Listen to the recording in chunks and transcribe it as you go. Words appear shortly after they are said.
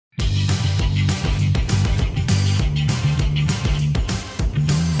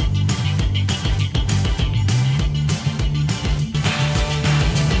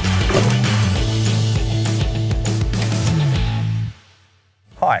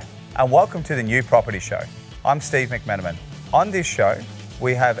and welcome to the New Property Show. I'm Steve McMenamin. On this show,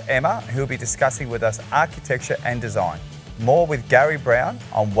 we have Emma, who will be discussing with us architecture and design. More with Gary Brown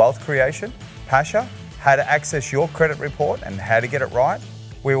on wealth creation, 𝗡𝗪, how to access your credit report and how to get it right.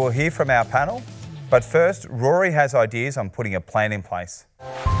 We will hear from our panel, but first, Rory has ideas on putting a plan in place.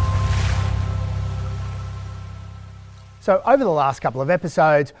 So over the last couple of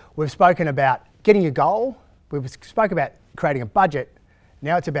episodes, we've spoken about getting your goal, we've spoken about creating a budget.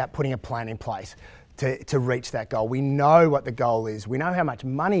 Now it's about putting a plan in place to reach that goal. We know what the goal is. We know how much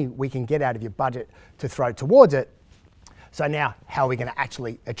money we can get out of your budget to throw towards it. So now, how are we going to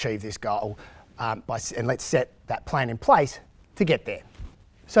actually achieve this goal? And let's set that plan in place to get there.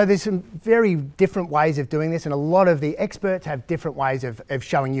 So there's some very different ways of doing this, and a lot of the experts have different ways of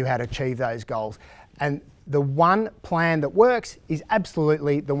showing you how to achieve those goals. And the one plan that works is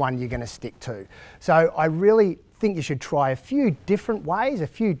absolutely the one you're going to stick to. So I really think you should try a few different ways, a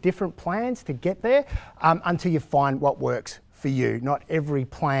few different plans to get there until you find what works for you. Not every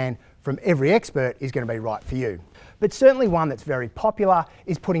plan from every expert is going to be right for you. But certainly one that's very popular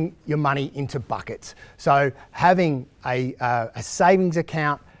is putting your money into buckets. So having a savings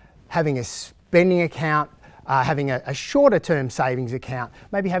account, having a spending account, having a shorter term savings account,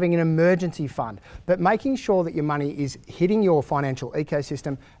 maybe having an emergency fund, but making sure that your money is hitting your financial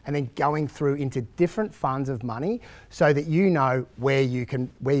ecosystem and then going through into different funds of money so that you know where you're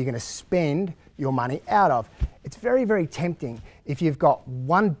going to spend your money out of. It's very, very tempting if you've got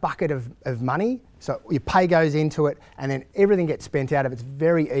one bucket of money, so your pay goes into it and then everything gets spent out of it. It's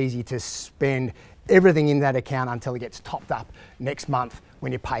very easy to spend everything in that account until it gets topped up next month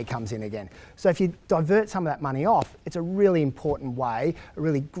when your pay comes in again. So if you divert some of that money off, it's a really important way, a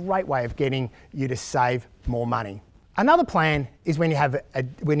really great way of getting you to save more money. Another plan is when you have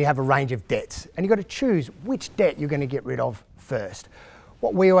a range of debts and you've got to choose which debt you're going to get rid of first.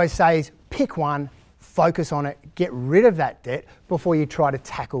 What we always say is pick one, focus on it, get rid of that debt before you try to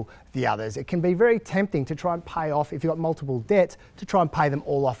tackle the others. It can be very tempting to try and pay off, if you've got multiple debts, to try and pay them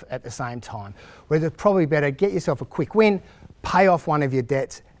all off at the same time. Whereas it's probably better get yourself a quick win, pay off one of your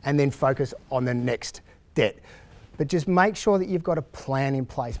debts and then focus on the next debt. But just make sure that you've got a plan in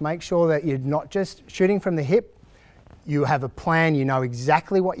place. Make sure that you're not just shooting from the hip. You have a plan, you know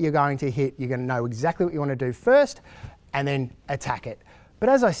exactly what you're going to hit, you're going to know exactly what you want to do first and then attack it. But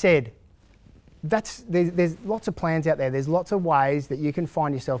as I said, there's lots of plans out there. There's lots of ways that you can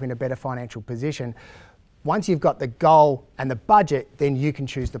find yourself in a better financial position. Once you've got the goal and the budget, then you can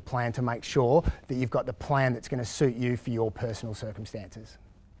choose the plan to make sure that you've got the plan that's going to suit you for your personal circumstances.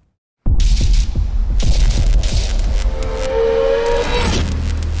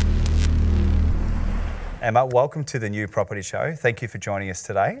 Emma, welcome to the New Property Show. Thank you for joining us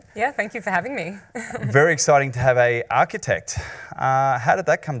today. Yeah, thank you for having me. Very exciting to have an architect. How did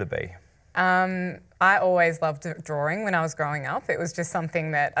that come to be? I always loved drawing when I was growing up. It was just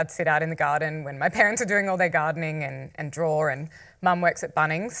something that I'd sit out in the garden when my parents were doing all their gardening and draw, and Mum works at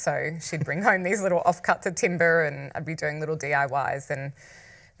Bunnings, so she'd bring home these little offcuts of timber and I'd be doing little DIYs. And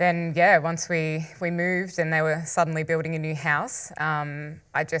then, yeah, once we moved and they were suddenly building a new house,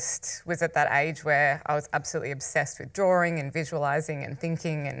 I just was at that age where I was absolutely obsessed with drawing and visualising and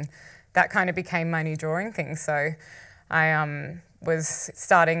thinking, and that kind of became my new drawing thing. So I was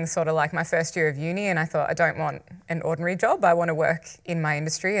starting sort of like my first year of uni and I thought, I don't want an ordinary job. I want to work in my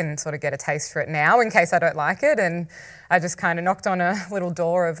industry and sort of get a taste for it now in case I don't like it. And I just kind of knocked on a little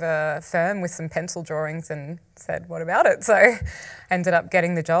door of a firm with some pencil drawings and said, what about it? So I ended up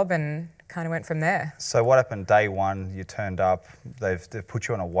getting the job and kind of went from there. So what happened day one? You turned up, they've put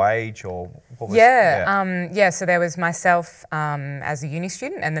you on a wage, or what was so there was myself as a uni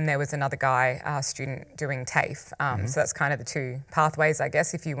student, and then there was another guy, student, doing TAFE. So that's kind of the two pathways, I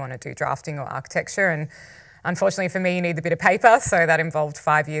guess, if you want to do drafting or architecture. And unfortunately for me, you need a bit of paper, so that involved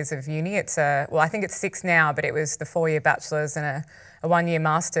 5 years of uni. It's I think it's 6 now, but it was the 4-year bachelor's and a 1-year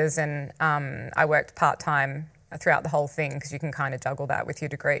master's, and I worked part-time throughout the whole thing because you can kind of juggle that with your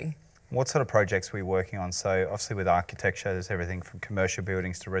degree. What sort of projects were you working on? So obviously with architecture, there's everything from commercial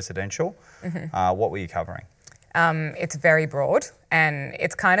buildings to residential. What were you covering? It's very broad, and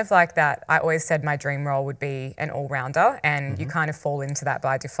it's kind of like that. I always said my dream role would be an all-rounder, and you kind of fall into that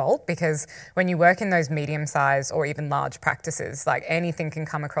by default, because when you work in those medium-sized or even large practices, like anything can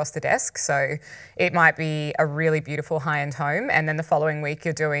come across the desk. So it might be a really beautiful high-end home, and then the following week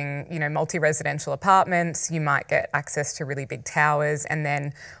you're doing, multi-residential apartments. You might get access to really big towers, and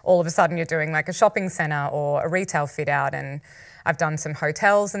then all of a sudden you're doing like a shopping centre or a retail fit-out. And I've done some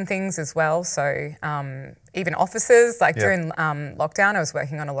hotels and things as well, so even offices, like during lockdown I was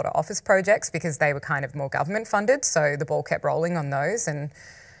working on a lot of office projects because they were kind of more government funded, so the ball kept rolling on those. And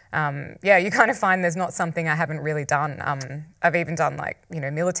yeah, you kind of find there's not something I haven't really done. I've even done like,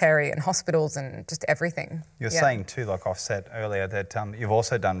 military and hospitals and just everything. You're saying too, like I've said earlier, that you've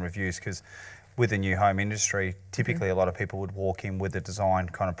also done reviews, because with the new home industry, typically a lot of people would walk in with the design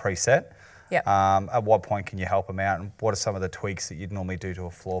kind of preset. Yep. At what point can you help them out, and what are some of the tweaks that you'd normally do to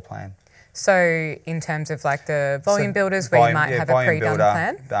a floor plan? So in terms of like the volume builders where you might have a pre-done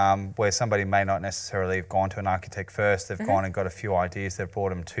plan? Where somebody may not necessarily have gone to an architect first, they've gone and got a few ideas, they've brought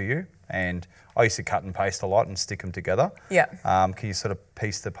them to you, and I used to cut and paste a lot and stick them together. Yeah. Can you sort of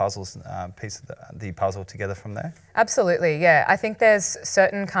piece the puzzle together from there? Absolutely, yeah. I think there's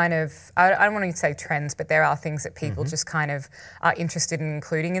certain kind of, I don't want to say trends, but there are things that people just kind of are interested in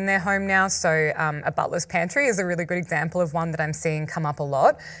including in their home now. So a butler's pantry is a really good example of one that I'm seeing come up a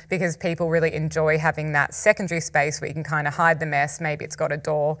lot, because people really enjoy having that secondary space where you can kind of hide the mess. Maybe it's got a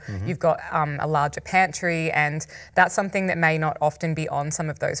door, you've got a larger pantry, and that's something that may not often be on some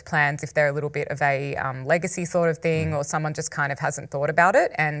of those plans if they're a little bit of a legacy sort of thing, or someone just kind of hasn't thought about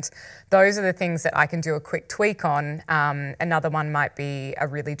it. And those are the things that I can do a quick tweak on. Another one might be a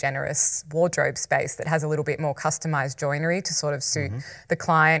really generous wardrobe space that has a little bit more customised joinery to sort of suit the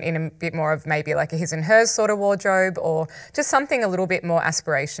client in a bit more of maybe like a his and hers sort of wardrobe, or just something a little bit more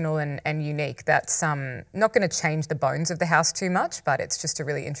aspirational and unique that's not going to change the bones of the house too much, but it's just a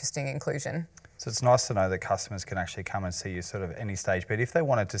really interesting inclusion. So it's nice to know that customers can actually come and see you sort of any stage. But if they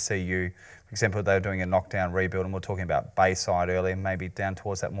wanted to see you, for example, they were doing a knockdown rebuild, and we're talking about Bayside earlier, maybe down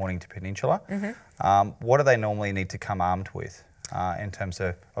towards that Mornington Peninsula, what do they normally need to come armed with in terms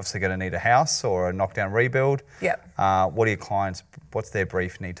of, obviously going to need a house or a knockdown rebuild? Yep. What do your clients, what's their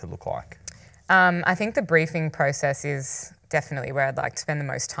brief need to look like? I think the briefing process is definitely where I'd like to spend the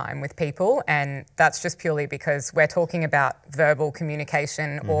most time with people, and that's just purely because we're talking about verbal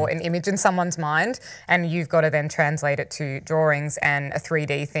communication or an image in someone's mind, and you've got to then translate it to drawings and a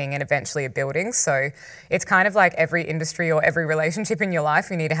 3D thing and eventually a building. So it's kind of like every industry or every relationship in your life,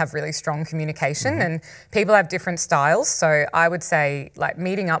 you need to have really strong communication, and people have different styles. So I would say like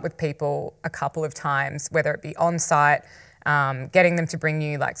meeting up with people a couple of times, whether it be on site, getting them to bring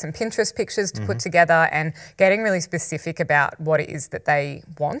you like some Pinterest pictures to put together, and getting really specific about what it is that they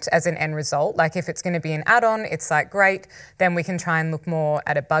want as an end result. Like if it's going to be an add-on, it's like great, then we can try and look more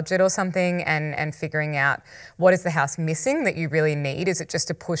at a budget or something, and figuring out what is the house missing that you really need. Is it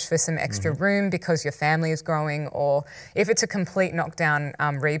just a push for some extra room because your family is growing? Or if it's a complete knockdown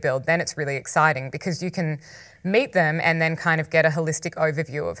rebuild, then it's really exciting because you can meet them and then kind of get a holistic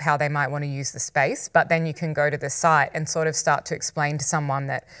overview of how they might want to use the space. But then you can go to the site and sort of start to explain to someone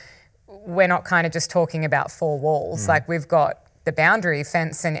that we're not kind of just talking about four walls. Like we've got the boundary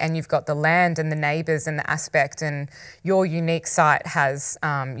fence, and you've got the land and the neighbours and the aspect, and your unique site has,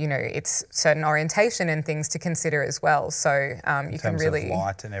 its certain orientation and things to consider as well. So you can really... In terms of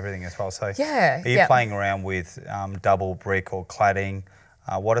light and everything as well. So yeah, are you playing around with double brick or cladding?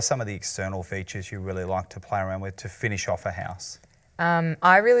 What are some of the external features you really like to play around with to finish off a house?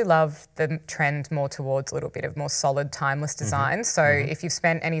 I really love the trend more towards a little bit of more solid, timeless design. So if you've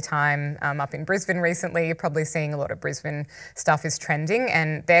spent any time up in Brisbane recently, you're probably seeing a lot of Brisbane stuff is trending,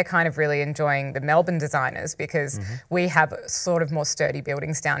 and they're kind of really enjoying the Melbourne designers, because we have sort of more sturdy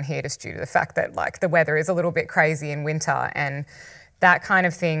buildings down here just due to the fact that like the weather is a little bit crazy in winter, and that kind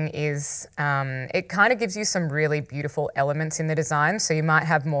of thing is, it kind of gives you some really beautiful elements in the design. So you might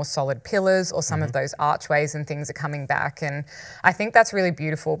have more solid pillars, or some of those archways and things are coming back. And I think that's really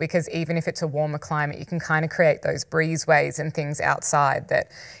beautiful, because even if it's a warmer climate, you can kind of create those breezeways and things outside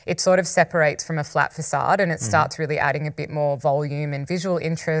that it sort of separates from a flat facade, and it starts really adding a bit more volume and visual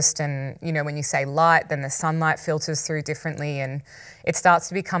interest. And, when you say light, then the sunlight filters through differently, and it starts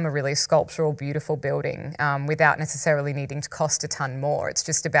to become a really sculptural, beautiful building without necessarily needing to cost a ton more. It's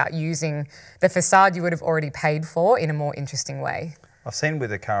just about using the facade you would have already paid for in a more interesting way. I've seen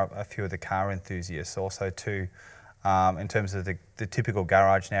with a few of the car enthusiasts also too, in terms of the typical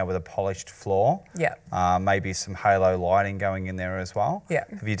garage now with a polished floor. Yeah. Maybe some halo lighting going in there as well. Yeah.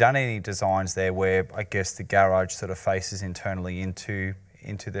 Have you done any designs there where I guess the garage sort of faces internally into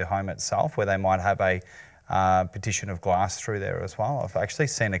the home itself, where they might have a partition of glass through there as well? I've actually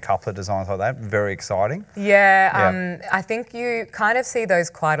seen a couple of designs like that. Very exciting. Yeah, I think you kind of see those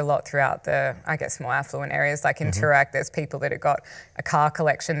quite a lot throughout the, I guess, more affluent areas. Like in Tirrac, there's people that have got a car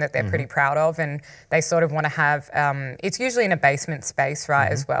collection that they're pretty proud of, and they sort of want to have, it's usually in a basement space,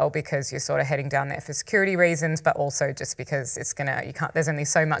 right, as well, because you're sort of heading down there for security reasons, but also just because it's there's only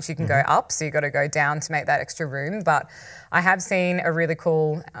so much you can go up, so you've got to go down to make that extra room. But I have seen a really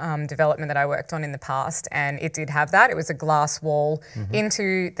cool development that I worked on in the past, and it did have that. It was a glass wall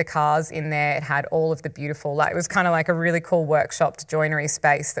into the cars in there. It had all of the beautiful, like, it was kind of like a really cool workshopped joinery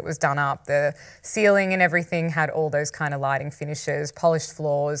space that was done up. The ceiling and everything had all those kind of lighting finishes, polished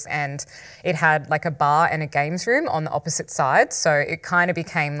floors, and it had like a bar and a games room on the opposite side. So it kind of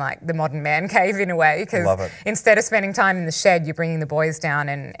became like the modern man cave in a way, because instead of spending time in the shed, you're bringing the boys down,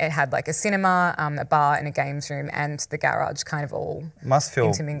 and it had like a cinema, a bar and a games room, and the garage kind of all must feel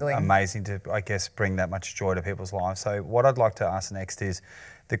intermingling. Amazing to, I guess, bring that much joy to people's lives. So what I'd like to ask next is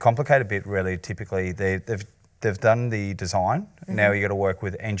the complicated bit. Really, typically they've done the design. Now you got to work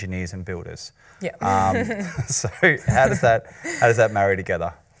with engineers and builders. Yeah. So how does that marry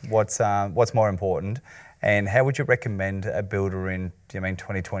together? What's more important, and how would you recommend a builder in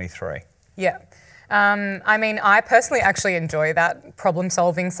 2023? Yeah. I mean, I personally actually enjoy that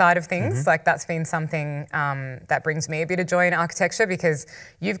problem-solving side of things. Like, that's been something that brings me a bit of joy in architecture, because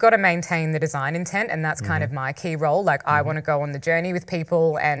you've got to maintain the design intent, and that's kind of my key role. Like, I want to go on the journey with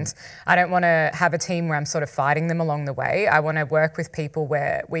people, and I don't want to have a team where I'm sort of fighting them along the way. I want to work with people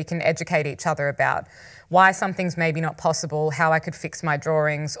where we can educate each other about why something's maybe not possible, how I could fix my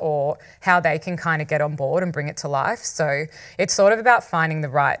drawings, or how they can kind of get on board and bring it to life. So it's sort of about finding the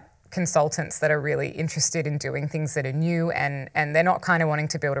right consultants that are really interested in doing things that are new, and they're not kind of wanting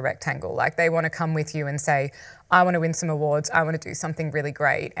to build a rectangle. Like, they want to come with you and say, I want to win some awards, I want to do something really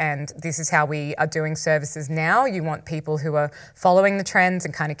great, and this is how we are doing services now. You want people who are following the trends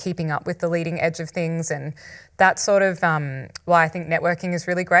and kind of keeping up with the leading edge of things, and that's sort of why I think networking is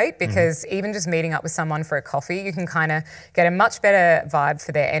really great, because even just meeting up with someone for a coffee, you can kind of get a much better vibe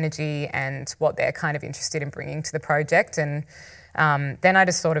for their energy and what they're kind of interested in bringing to the project. And then I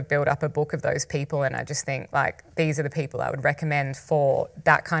just sort of build up a book of those people, and I just think, like, these are the people I would recommend for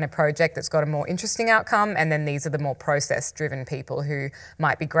that kind of project that's got a more interesting outcome, and then these are the more process-driven people who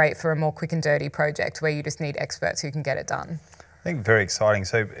might be great for a more quick and dirty project where you just need experts who can get it done. I think very exciting.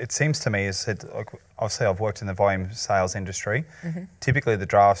 So it seems to me, like, obviously I've worked in the volume sales industry. Typically the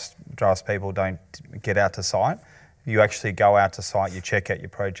drafts people don't get out to site. You actually go out to site, you check out your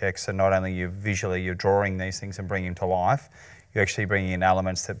projects, so not only you're drawing these things and bringing them to life, you're actually bringing in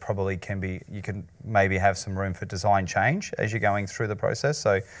elements that probably you can maybe have some room for design change as you're going through the process.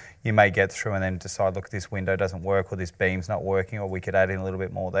 So you may get through and then decide, look, this window doesn't work, or this beam's not working, or we could add in a little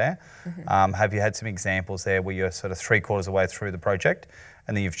bit more there. Have you had some examples there where you're sort of 3/4 of the way through the project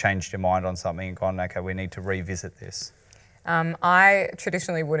and then you've changed your mind on something and gone, okay, we need to revisit this? I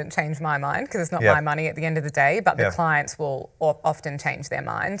traditionally wouldn't change my mind, because it's not my money at the end of the day, but the clients will often change their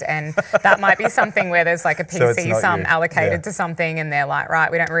mind, and that might be something where there's like a PC sum allocated to something, and they're like,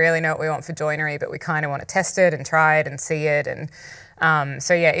 right, we don't really know what we want for joinery, but we kind of want to test it and try it and see it. And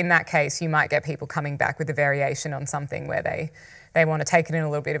so yeah, in that case, you might get people coming back with a variation on something where they want to take it in a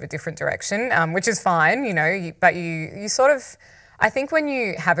little bit of a different direction, which is fine, but you sort of, I think when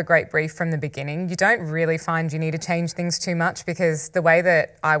you have a great brief from the beginning, you don't really find you need to change things too much, because the way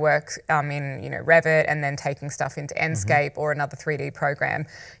that I work in Revit and then taking stuff into Enscape or another 3D program,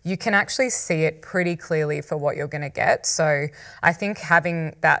 you can actually see it pretty clearly for what you're going to get. So I think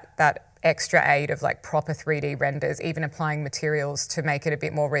having that extra aid of like proper 3D renders, even applying materials to make it a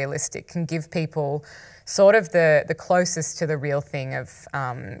bit more realistic, can give people sort of the closest to the real thing of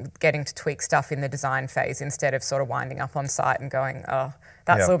getting to tweak stuff in the design phase, instead of sort of winding up on site and going, oh,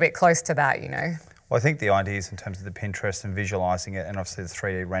 that's a little bit close to that, Well, I think the ideas in terms of the Pinterest and visualising it, and obviously the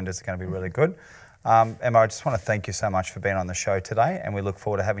 3D renders are going to be really good. Emma, I just want to thank you so much for being on the show today, and we look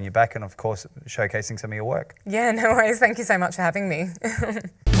forward to having you back and, of course, showcasing some of your work. Yeah, no worries. Thank you so much for having me.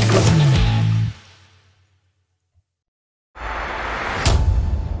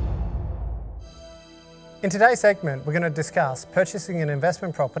 In today's segment, we're going to discuss purchasing an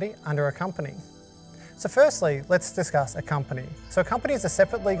investment property under a company. So firstly, let's discuss a company. So a company is a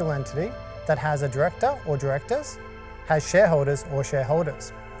separate legal entity that has a director or directors, has shareholders or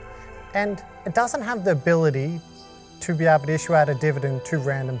shareholders. And it doesn't have the ability to be able to issue out a dividend to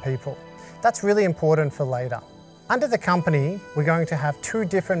random people. That's really important for later. Under the company, we're going to have two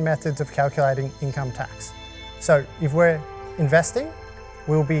different methods of calculating income tax. So if we're investing,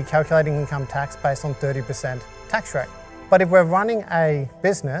 we'll be calculating income tax based on 30% tax rate. But if we're running a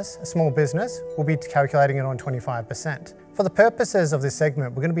business, a small business, we'll be calculating it on 25%. For the purposes of this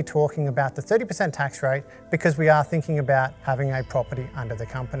segment, we're going to be talking about the 30% tax rate, because we are thinking about having a property under the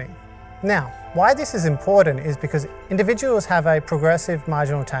company. Now, why this is important is because individuals have a progressive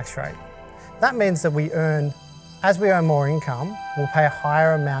marginal tax rate. That means that as we earn more income, we'll pay a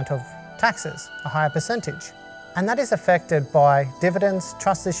higher amount of taxes, a higher percentage. And that is affected by dividends,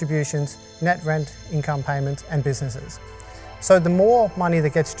 trust distributions, net rent income payments, and businesses. So the more money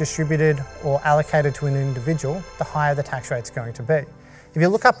that gets distributed or allocated to an individual, the higher the tax rate's going to be. If you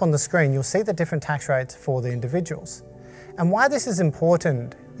look up on the screen, you'll see the different tax rates for the individuals. And why this is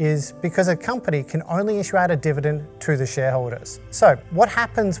important is because a company can only issue out a dividend to the shareholders. So what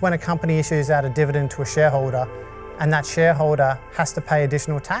happens when a company issues out a dividend to a shareholder and that shareholder has to pay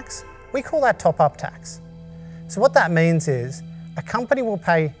additional tax? We call that top-up tax. So what that means is a company will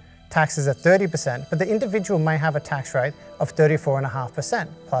pay taxes at 30%, but the individual may have a tax rate of 34.5%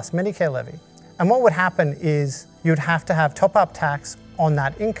 plus Medicare levy. And what would happen is you'd have to have top-up tax on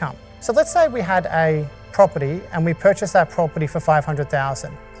that income. So let's say we had a property and we purchased that property for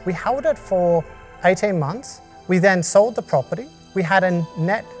 $500,000. We held it for 18 months. We then sold the property. We had a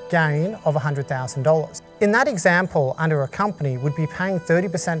net gain of $100,000. In that example, under a company, we'd be paying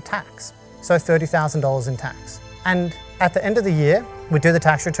 30% tax, so $30,000 in tax. And at the end of the year, we do the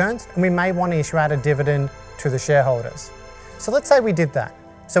tax returns and we may want to issue out a dividend to the shareholders. So let's say we did that.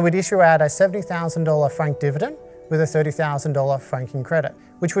 So we'd issue out a $70,000 franked dividend with a $30,000 franking credit,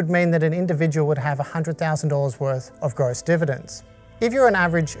 which would mean that an individual would have $100,000 worth of gross dividends. If you're an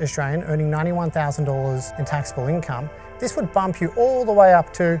average Australian earning $91,000 in taxable income, this would bump you all the way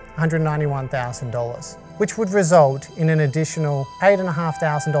up to $191,000, which would result in an additional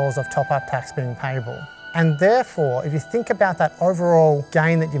 $8,500 of top-up tax being payable. And therefore, if you think about that overall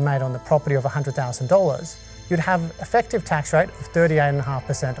gain that you made on the property of $100,000, you'd have effective tax rate of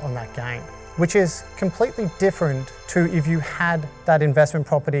 38.5% on that gain, which is completely different to if you had that investment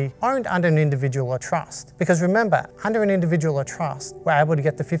property owned under an individual or trust. Because remember, under an individual or trust, we're able to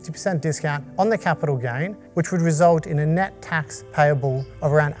get the 50% discount on the capital gain, which would result in a net tax payable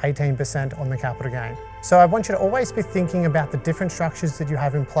of around 18% on the capital gain. So I want you to always be thinking about the different structures that you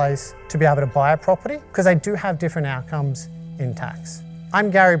have in place to be able to buy a property, because they do have different outcomes in tax.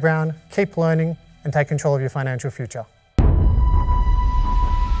 I'm Gary Brown. Keep learning and take control of your financial future.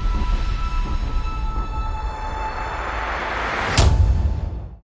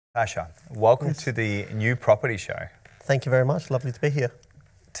 Asha, welcome to the new property show. Thank you very much. Lovely to be here.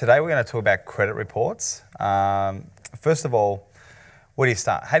 Today we're going to talk about credit reports. First of all, where do you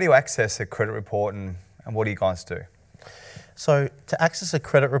start? How do you access a credit report and what do you guys do? So to access a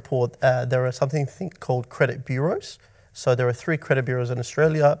credit report, there are something called credit bureaus. So there are 3 credit bureaus in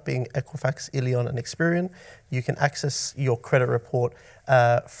Australia, being Equifax, Illion and Experian. You can access your credit report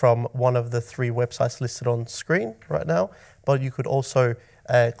from one of the 3 websites listed on screen right now, but you could also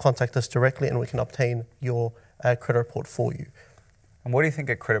contact us directly and we can obtain your credit report for you. And what do you think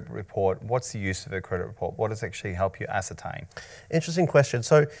a credit report, what's the use of a credit report? What does it actually help you ascertain? Interesting question.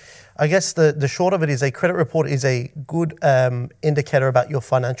 So I guess the short of it is a credit report is a good indicator about your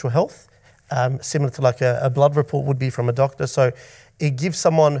financial health, similar to like a blood report would be from a doctor. So it gives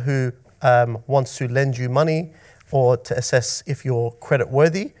someone who wants to lend you money or to assess if you're credit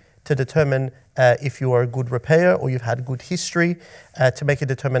worthy, to determine if you are a good repayer or you've had good history, to make a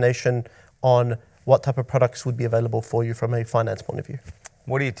determination on what type of products would be available for you from a finance point of view.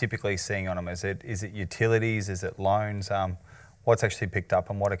 What are you typically seeing on them? Is it utilities? Is it loans? What's actually picked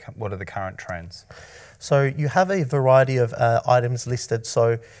up and what are the current trends? So you have a variety of items listed.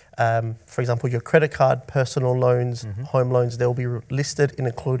 So for example, your credit card, personal loans, home loans, they'll be listed in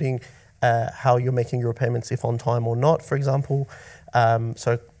including how you're making your repayments, if on time or not, for example.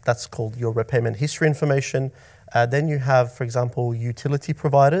 So that's called your repayment history information. Then you have, for example, utility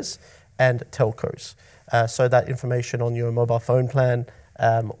providers and telcos. So that information on your mobile phone plan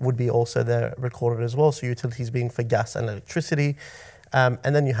would be also there recorded as well. So utilities being for gas and electricity. And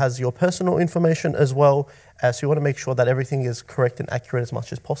then you have your personal information as well. So you want to make sure that everything is correct and accurate as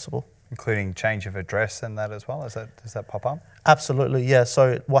much as possible. Including change of address and that as well? Does that pop up? Absolutely, yeah.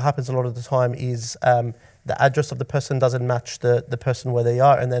 So what happens a lot of the time is the address of the person doesn't match the person where they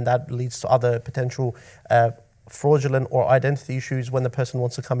are, and then that leads to other potential fraudulent or identity issues when the person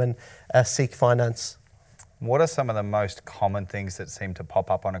wants to come and seek finance. What are some of the most common things that seem to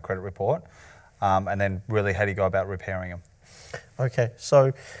pop up on a credit report? And then really, how do you go about repairing them? Okay,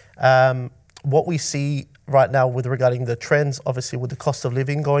 so what we see right now with regarding the trends, obviously with the cost of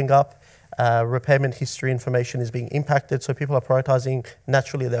living going up, repayment history information is being impacted. So people are prioritizing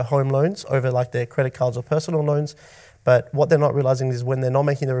naturally their home loans over like their credit cards or personal loans. But what they're not realizing is when they're not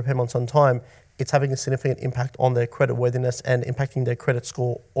making the repayments on time, it's having a significant impact on their credit worthiness and impacting their credit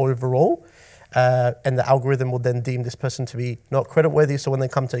score overall. And the algorithm will then deem this person to be not credit worthy. So when they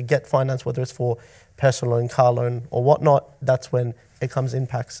come to get finance, whether it's for personal loan, car loan or whatnot, that's when it comes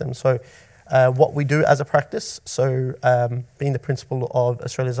impacts them. So what we do as a practice, so being the principal of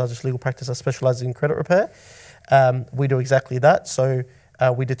Australia's largest legal practice that specialises in credit repair, we do exactly that. So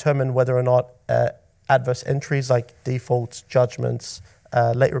we determine whether or not adverse entries like defaults, judgments,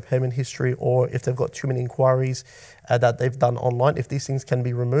 late repayment history, or if they've got too many inquiries that they've done online, if these things can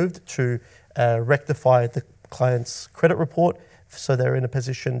be removed to rectify the client's credit report so they're in a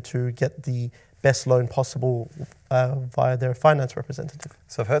position to get the best loan possible via their finance representative.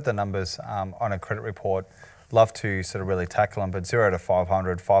 So I've heard the numbers on a credit report. Love to sort of really tackle them, but 0 to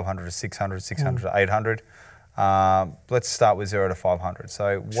 500, 500 to 600, 600 to 800. Let's start with 0 to 500.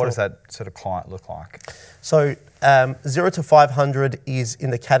 So what does that sort of client look like? So 0 to 500 is in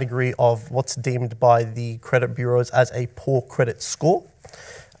the category of what's deemed by the credit bureaus as a poor credit score.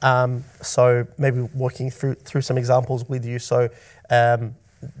 So maybe walking through some examples with you. So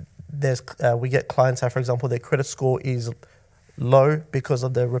we get clients have, for example, their credit score is low because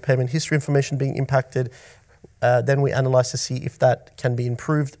of the repayment history information being impacted. Then we analyse to see if that can be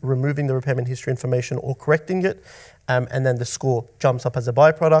improved, removing the repayment history information or correcting it, and then the score jumps up as a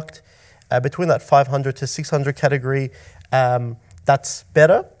byproduct. Between that 500 to 600 category, that's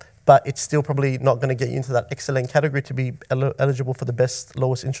better, but it's still probably not going to get you into that excellent category to be eligible for the best,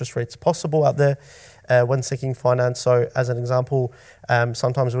 lowest interest rates possible out there when seeking finance. So as an example,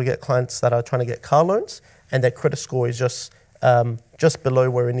 sometimes we get clients that are trying to get car loans and their credit score is just below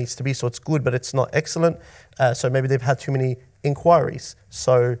where it needs to be. So it's good, but it's not excellent. So maybe they've had too many inquiries.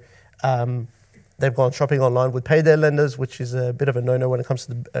 So they've gone shopping online with pay their lenders, which is a bit of a no-no when it comes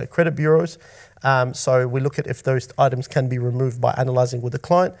to the credit bureaus. So we look at if those items can be removed by analysing with the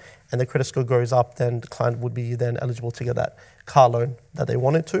client, and the credit score goes up, then the client would be then eligible to get that car loan that they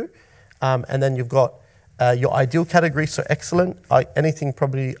wanted to. And then you've got your ideal category, so excellent, anything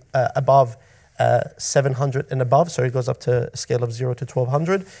probably above 700 and above, so it goes up to a scale of 0 to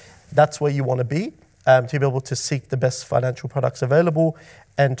 1200. That's where you want to be to be able to seek the best financial products available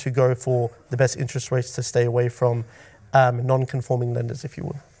and to go for the best interest rates to stay away from non-conforming lenders, if you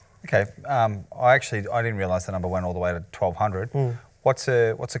will. Okay, I didn't realise the number went all the way to 1200. What's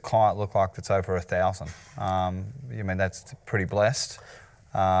a client look like that's over 1,000? You mean that's pretty blessed.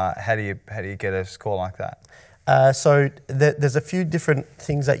 How do you get a score like that? So there's a few different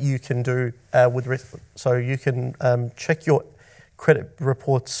things that you can do with risk. So you can check your credit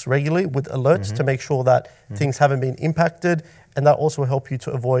reports regularly with alerts to make sure that things haven't been impacted, and that also will help you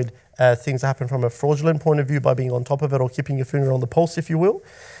to avoid things that happen from a fraudulent point of view by being on top of it or keeping your finger on the pulse, if you will.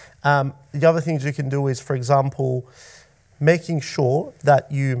 The other things you can do is, for example, making sure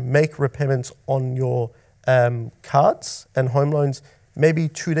that you make repayments on your cards and home loans maybe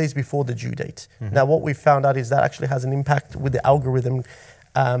 2 days before the due date. Now, what we found out is that actually has an impact with the algorithm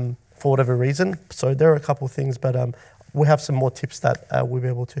for whatever reason. So there are a couple of things, but we have some more tips that we'll be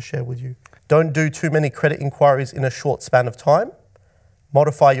able to share with you. Don't do too many credit inquiries in a short span of time.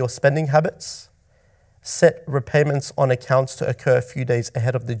 Modify your spending habits. Set repayments on accounts to occur a few days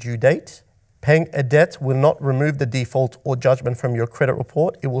ahead of the due date. Paying a debt will not remove the default or judgment from your credit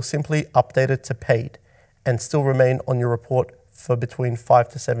report. It will simply update it to paid and still remain on your report for between 5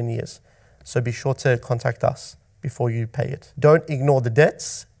 to 7 years. So be sure to contact us before you pay it. Don't ignore the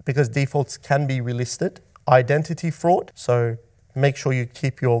debts because defaults can be relisted. Identity fraud. So make sure you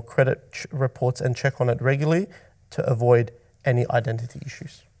keep your credit reports and check on it regularly to avoid any identity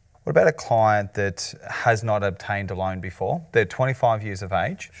issues. What about a client that has not obtained a loan before? They're 25 years of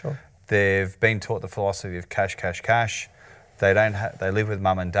age. Sure. They've been taught the philosophy of cash, cash, cash. They live with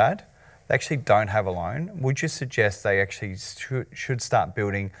mum and dad. They actually don't have a loan. Would you suggest they actually should start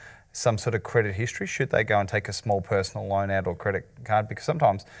building some sort of credit history? Should they go and take a small personal loan out or credit card? Because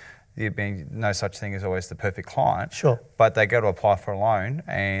sometimes no such thing as always the perfect client. Sure. But they go to apply for a loan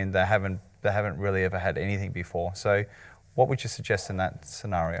and they haven't really ever had anything before. So what would you suggest in that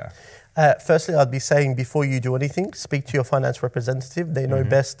scenario? Firstly, I'd be saying before you do anything, speak to your finance representative. They know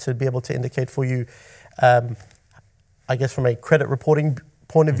best to be able to indicate for you, I guess from a credit reporting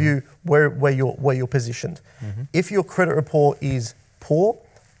point of view, where you're positioned. If your credit report is poor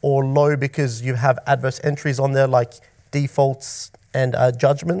or low because you have adverse entries on there like defaults and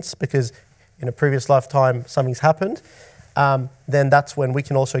judgments because in a previous lifetime something's happened, then that's when we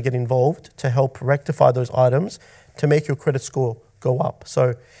can also get involved to help rectify those items to make your credit score go up.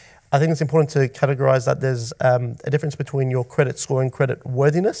 So I think it's important to categorize that there's a difference between your credit score and credit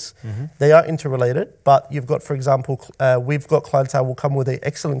worthiness. They are interrelated, but you've got, for example, we've got clients that will come with an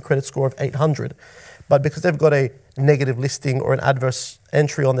excellent credit score of 800, but because they've got a negative listing or an adverse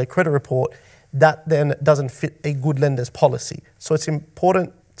entry on their credit report, that then doesn't fit a good lender's policy. So it's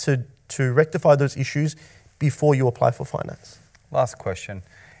important to rectify those issues before you apply for finance. Last question.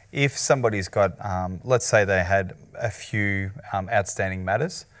 If somebody's got, let's say they had a few outstanding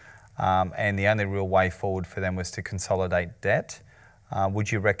matters, and the only real way forward for them was to consolidate debt,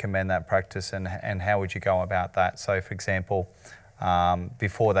 would you recommend that practice, and how would you go about that? So, for example,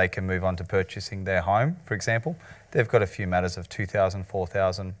 before they can move on to purchasing their home, for example, they've got a few matters of 2,000,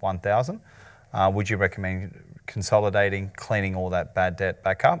 4,000, 1,000. Would you recommend consolidating, cleaning all that bad debt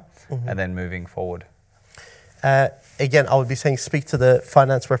back up, and then moving forward? Again, I would be saying speak to the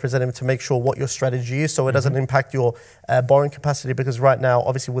finance representative to make sure what your strategy is so it doesn't impact your borrowing capacity, because right now,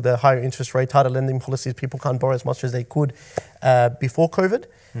 obviously with the higher interest rate, tighter lending policies, people can't borrow as much as they could before COVID.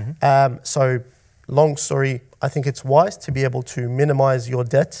 So long story, I think it's wise to be able to minimize your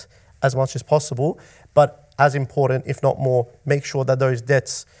debt as much as possible, but as important, if not more, make sure that those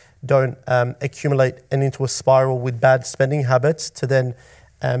debts don't accumulate and into a spiral with bad spending habits to then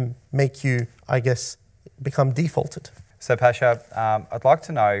make you, I guess, become defaulted. So Pasha, I'd like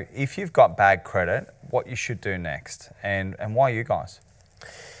to know, if you've got bad credit, what you should do next, and why you guys?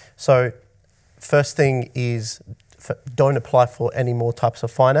 So first thing is don't apply for any more types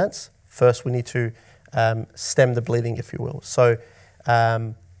of finance. First, we need to stem the bleeding, if you will. So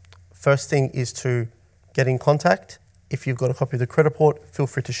first thing is to get in contact. If you've got a copy of the credit report, feel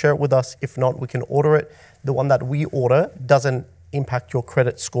free to share it with us. If not, we can order it. The one that we order doesn't impact your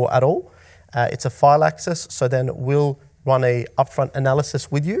credit score at all. It's a file access, so then we'll run a upfront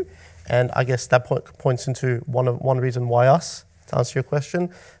analysis with you. And I guess that points into one reason why us, to answer your question.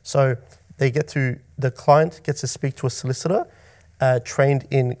 So the client gets to speak to a solicitor trained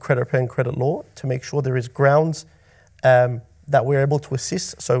in credit repair and credit law to make sure there is grounds that we're able to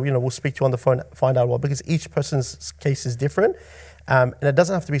assist. So, we'll speak to you on the phone, find out what, because each person's case is different. And it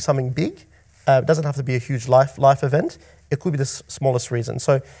doesn't have to be something big. It doesn't have to be a huge life event. It could be the smallest reason.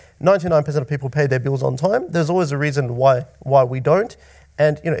 So 99% of people pay their bills on time. There's always a reason why we don't.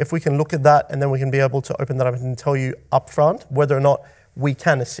 And if we can look at that, and then we can be able to open that up and tell you upfront whether or not we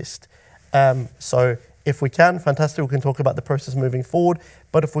can assist. So if we can, fantastic, we can talk about the process moving forward.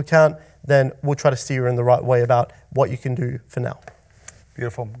 But if we can't, then we'll try to steer you in the right way about what you can do for now.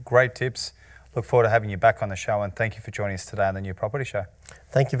 Beautiful, great tips. Look forward to having you back on the show, and thank you for joining us today on the New Property Show.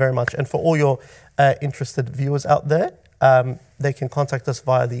 Thank you very much. And for all your interested viewers out there, they can contact us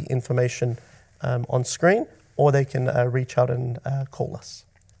via the information on screen, or they can reach out and call us.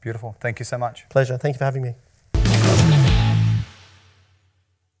 Beautiful. Thank you so much. Pleasure. Thank you for having me.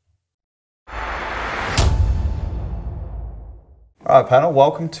 All right, panel,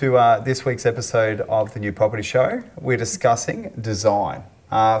 welcome to this week's episode of the New Property Show. We're discussing design.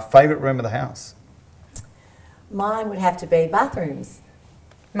 Favourite room of the house? Mine would have to be bathrooms.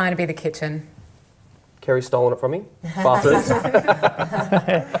 Mine would be the kitchen. Kerry's stolen it from me. Bathrooms.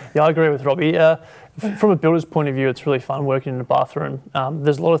 Yeah, I agree with Robbie. From a builder's point of view, it's really fun working in a bathroom.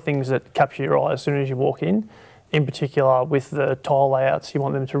 There's a lot of things that capture your eye as soon as you walk in. In particular, with the tile layouts, you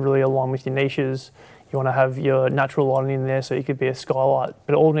want them to really align with your niches. You want to have your natural lighting in there, so you could be a skylight,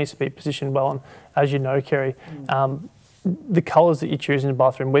 but it all needs to be positioned well. And as you know, Kerry, the colours that you choose in the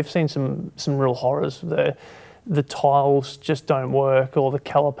bathroom, we've seen some real horrors. The tiles just don't work, or the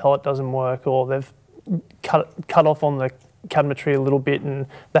colour palette doesn't work, or they've cut off on the cabinetry a little bit, and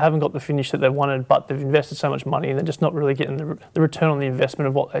they haven't got the finish that they wanted, but they've invested so much money and they're just not really getting the return on the investment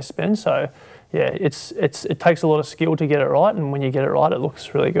of what they spend. So yeah, it takes a lot of skill to get it right, and when you get it right, it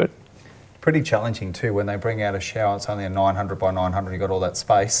looks really good. Pretty challenging too when they bring out a shower. It's only a 900 by 900. You've got all that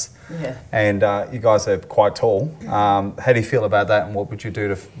space, yeah. And you guys are quite tall. How do you feel about that, and what would you do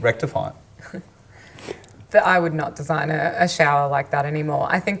to rectify it? That I would not design a shower like that anymore.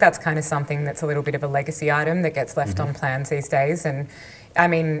 I think that's kind of something that's a little bit of a legacy item that gets left on plans these days. And I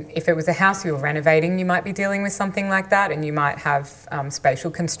mean, if it was a house you were renovating, you might be dealing with something like that, and you might have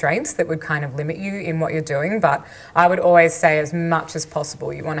spatial constraints that would kind of limit you in what you're doing. But I would always say, as much as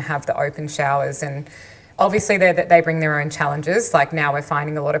possible, you want to have the open showers. And obviously they bring their own challenges. Like now we're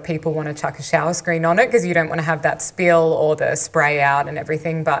finding a lot of people want to chuck a shower screen on it because you don't want to have that spill or the spray out and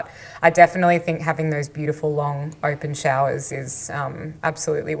everything. But I definitely think having those beautiful long open showers is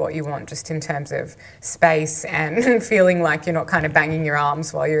absolutely what you want, just in terms of space and feeling like you're not kind of banging your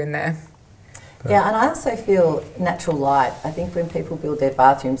arms while you're in there. Yeah, and I also feel natural light. I think when people build their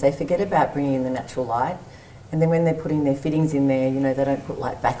bathrooms, they forget about bringing in the natural light. And then when they're putting their fittings in there, they don't put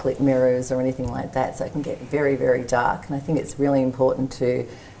like backlit mirrors or anything like that, so it can get very, very dark. And I think it's really important to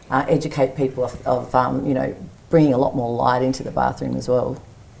educate people of bringing a lot more light into the bathroom as well.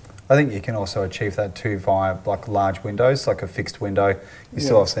 I think you can also achieve that too via like large windows, like a fixed window. You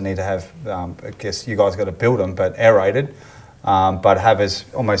still also need to have, I guess you guys got to build them, but aerated, but have as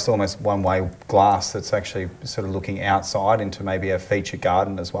almost one-way glass that's actually sort of looking outside into maybe a feature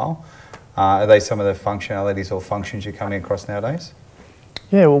garden as well. Are they some of the functionalities or functions you're coming across nowadays?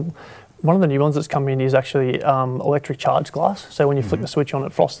 Yeah, well, One of the new ones that's come in is actually electric charge glass. So when you flick the switch on,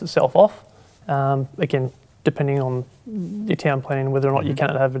 it frosts itself off. Again, depending on your town planning, whether or not you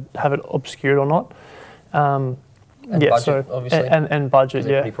can have it obscured or not. And budget, obviously. And budget,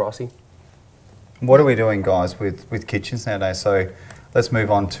 yeah. Pretty pricey. What are we doing, guys, with kitchens nowadays? So let's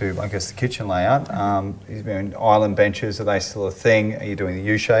move on to, I guess, the kitchen layout. Island benches, are they still a thing? Are you doing the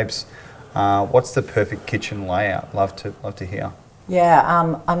U-shapes? What's the perfect kitchen layout? Love to hear.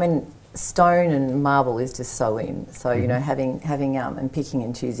 Yeah, I mean, stone and marble is just so in. So you know, having and picking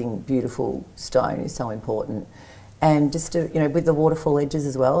and choosing beautiful stone is so important. And just to, you know, with the waterfall edges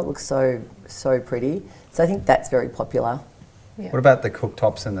as well, it looks so pretty. So I think that's very popular. Yeah. What about the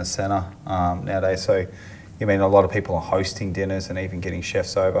cooktops in the centre nowadays? So, you mean a lot of people are hosting dinners and even getting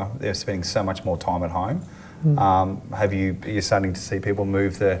chefs over. They're spending so much more time at home. Are you starting to see people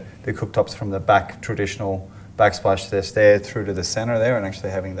move the cooktops from the back traditional backsplash to their stair through to the centre there and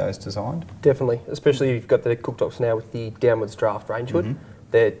actually having those designed? Definitely, especially if you've got the cooktops now with the downwards draft range hood.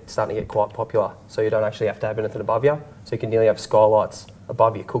 They're starting to get quite popular, so you don't actually have to have anything above you. So you can nearly have skylights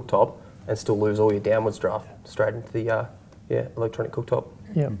above your cooktop and still lose all your downwards draft straight into the electronic cooktop.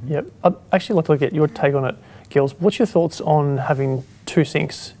 Yep. I'd actually like to get your take on it, girls. What's your thoughts on having two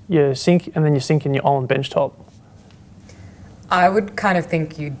sinks? Your sink and then your sink in your island bench top? I would kind of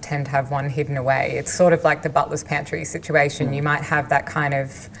think you'd tend to have one hidden away. It's sort of like the butler's pantry situation. You might have that kind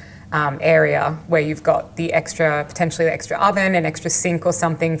of area where you've got the potentially the extra oven, an extra sink or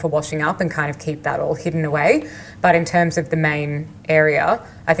something for washing up, and kind of keep that all hidden away. But in terms of the main area,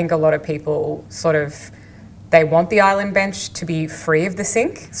 I think a lot of people they want the island bench to be free of the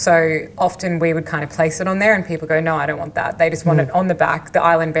sink. So often we would kind of place it on there and people go, no, I don't want that. They just want it on the back. The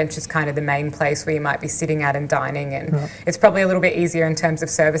island bench is kind of the main place where you might be sitting at and dining, and it's probably a little bit easier in terms of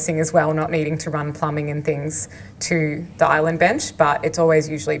servicing as well, not needing to run plumbing and things to the island bench, but it's always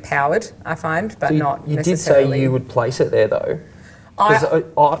usually powered, I find, but So not you necessarily. did say you would place it there though. Because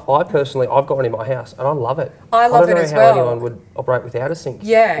I personally, I've got one in my house and I love it. I love it as well. I don't know how anyone would operate without a sink.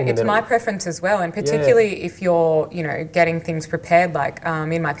 Yeah, in the it's middle. my preference as well, and particularly if you're, getting things prepared. Like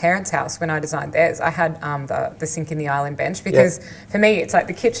in my parents' house, when I designed theirs, I had the sink in the island bench because for me, it's like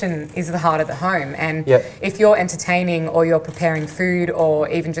the kitchen is the heart of the home, and if you're entertaining or you're preparing food or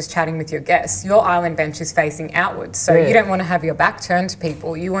even just chatting with your guests, your island bench is facing outwards, so you don't want to have your back turned to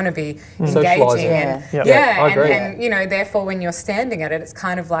people. You want to be engaging, and therefore when you're standing at it, it's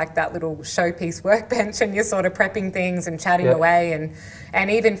kind of like that little showpiece workbench, and you're sort of prepping things and chatting away,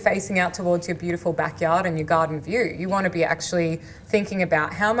 and even facing out towards your beautiful backyard and your garden view. You want to be actually thinking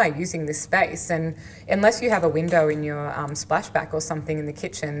about, how am I using this space? And unless you have a window in your splashback or something in the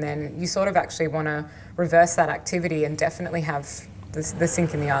kitchen, then you sort of actually want to reverse that activity and definitely have the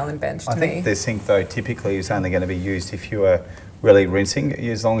sink in the island bench. I think the sink though typically is only going to be used if you are really rinsing,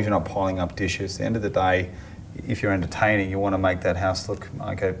 as long as you're not piling up dishes. At the end of the day, if you're entertaining, you want to make that house look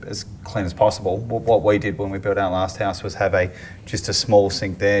as clean as possible. What we did when we built our last house was have just a small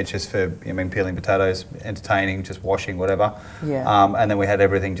sink there, just for peeling potatoes, entertaining, just washing, whatever. And then we had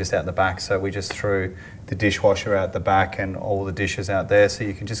everything just out the back. So we just threw the dishwasher out the back and all the dishes out there, so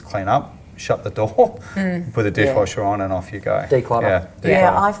you can just clean up, shut the door, put the dishwasher on, and off you go. Declutter.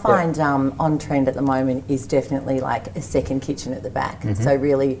 Yeah, I find on trend at the moment is definitely like a second kitchen at the back. So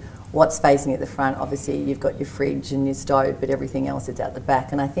really, what's facing at the front, obviously you've got your fridge and your stove, but everything else is out the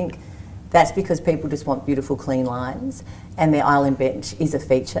back. And I think that's because people just want beautiful clean lines, and their island bench is a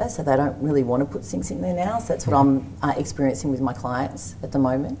feature, so they don't really want to put sinks in there now. So that's what I'm experiencing with my clients at the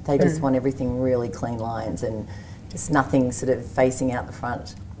moment. They just want everything really clean lines and just nothing sort of facing out the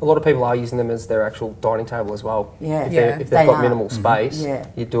front. A lot of people are using them as their actual dining table as well. If they've they got are. minimal space,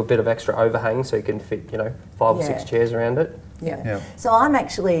 you do a bit of extra overhang so you can fit, 5 or 6 chairs around it. So I'm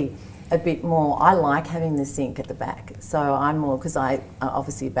actually a bit more, I like having the sink at the back. So I'm more, because I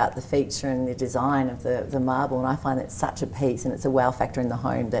obviously about the feature and the design of the marble, and I find it's such a piece and it's a wow factor in the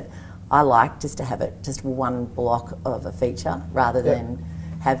home that I like just to have it just one block of a feature rather than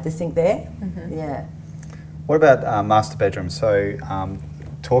have the sink there. What about master bedrooms? So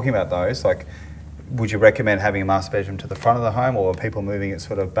talking about those, would you recommend having a master bedroom to the front of the home, or are people moving it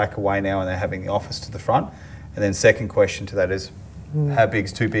sort of back away now and they're having the office to the front? And then second question to that is, how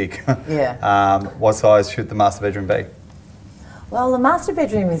big's too big? What size should the master bedroom be? Well, the master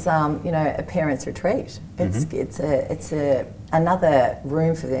bedroom is, a parent's retreat. It's another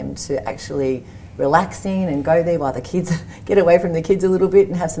room for them to actually relax in and go there while the kids get away from the kids a little bit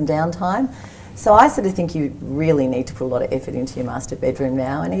and have some downtime. So I sort of think you really need to put a lot of effort into your master bedroom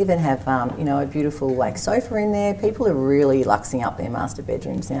now, and even have, a beautiful sofa in there. People are really luxing up their master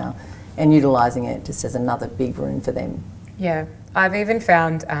bedrooms now and utilising it just as another big room for them. Yeah, I've even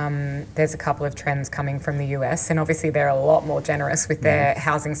found there's a couple of trends coming from the US, and obviously they're a lot more generous with their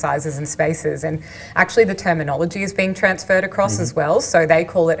housing sizes and spaces, and actually the terminology is being transferred across as well. So they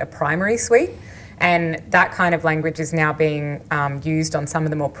call it a primary suite, and that kind of language is now being used on some of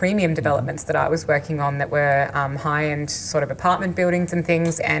the more premium developments that I was working on that were high-end sort of apartment buildings and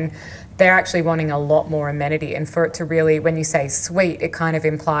things, and they're actually wanting a lot more amenity. And for it to really, when you say suite, it kind of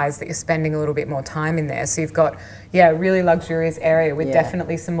implies that you're spending a little bit more time in there. So you've got, yeah, a really luxurious area with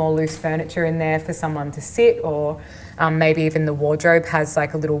definitely some more loose furniture in there for someone to sit, or maybe even the wardrobe has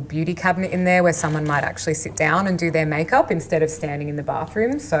like a little beauty cabinet in there where someone might actually sit down and do their makeup instead of standing in the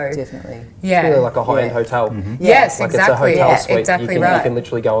bathroom. So Definitely. Yeah. It's really like a high-end hotel. Yes, Like exactly. It's a hotel suite. Exactly you right. can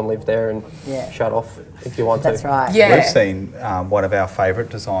literally go and live there and shut off if you want That's to. right. Yeah. We've seen one of our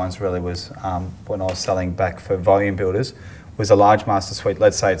favourite designs really was when I was selling back for volume builders, was a large master suite.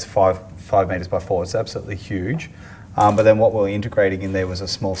 Let's say it's 5 metres by 4. It's absolutely huge. But then what we were integrating in there was a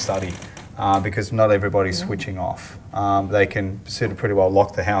small study because not everybody's switching off. They can sort of pretty well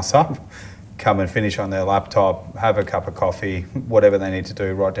lock the house up, come and finish on their laptop, have a cup of coffee, whatever they need to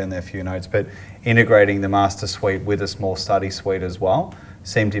do, write down their few notes. But integrating the master suite with a small study suite as well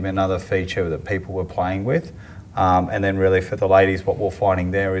seemed to be another feature that people were playing with. And then really for the ladies, what we're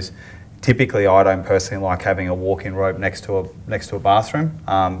finding there is typically I don't personally like having a walk-in robe next to a bathroom,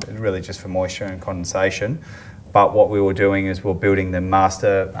 really just for moisture and condensation. But what we were doing is we're building the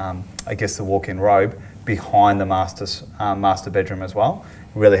master, I guess the walk-in robe behind the master bedroom as well,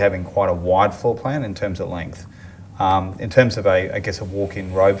 really having quite a wide floor plan in terms of length. In terms of I guess a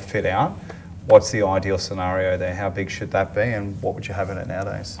walk-in robe fit out, what's the ideal scenario there? How big should that be, and what would you have in it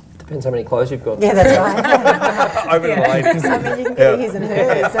nowadays? Depends how many clothes you've got. Yeah, that's right. Over to the ladies. I mean, you can get his and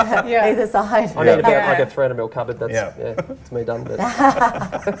hers either side. I need about like a 𝗡𝗪 cupboard. That's it's me done. But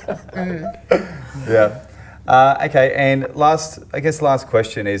Yeah. Okay, and last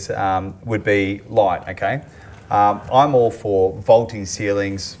question is would be light. Okay, I'm all for vaulting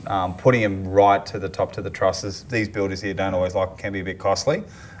ceilings, putting them right to the top to the trusses. These builders here don't always like, can be a bit costly.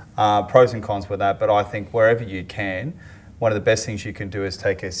 Pros and cons with that, but I think wherever you can, one of the best things you can do is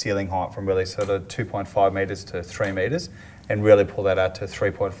take a ceiling height from really sort of 2.5 metres to 3 metres and really pull that out to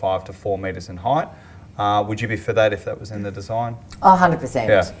 3.5 to 4 metres in height. Would you be for that if that was in the design? Oh, 100%.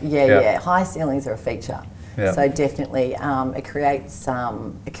 Yeah. Yeah. High ceilings are a feature. Yeah. So definitely, it creates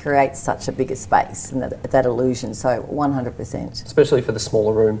such a bigger space and that illusion. So 100%. especially for the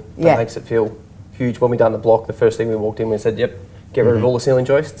smaller room, that makes it feel huge. When we done the block, the first thing we walked in, we said, "Yep, get rid of all the ceiling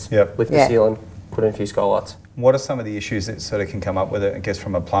joists, lift the ceiling, put in a few skylights." What are some of the issues that sort of can come up with it, I guess,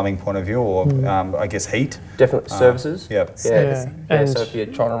 from a plumbing point of view, or I guess heat? Definitely services. Yeah. So if you're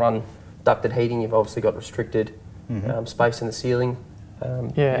trying to run ducted heating, you've obviously got restricted space in the ceiling.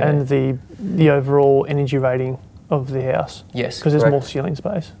 And the overall energy rating of the house. Yes, because there's more ceiling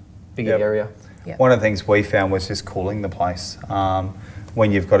space. Bigger area. Yep. One of the things we found was just cooling the place.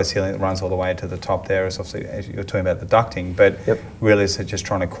 When you've got a ceiling that runs all the way to the top there, is obviously, as you're talking about the ducting, but really it's just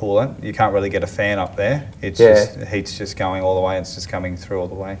trying to cool it. You can't really get a fan up there. It's just, the heat's just going all the way, it's just coming through all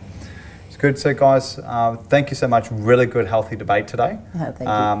the way. It's good. So guys, thank you so much. Really good, healthy debate today. Thank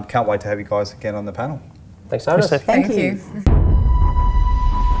you. Can't wait to have you guys again on the panel. Thanks, Otis. Thank you.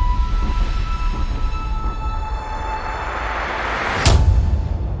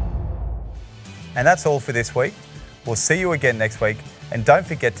 And that's all for this week. We'll see you again next week. And don't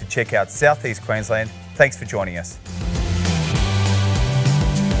forget to check out Southeast Queensland. Thanks for joining us.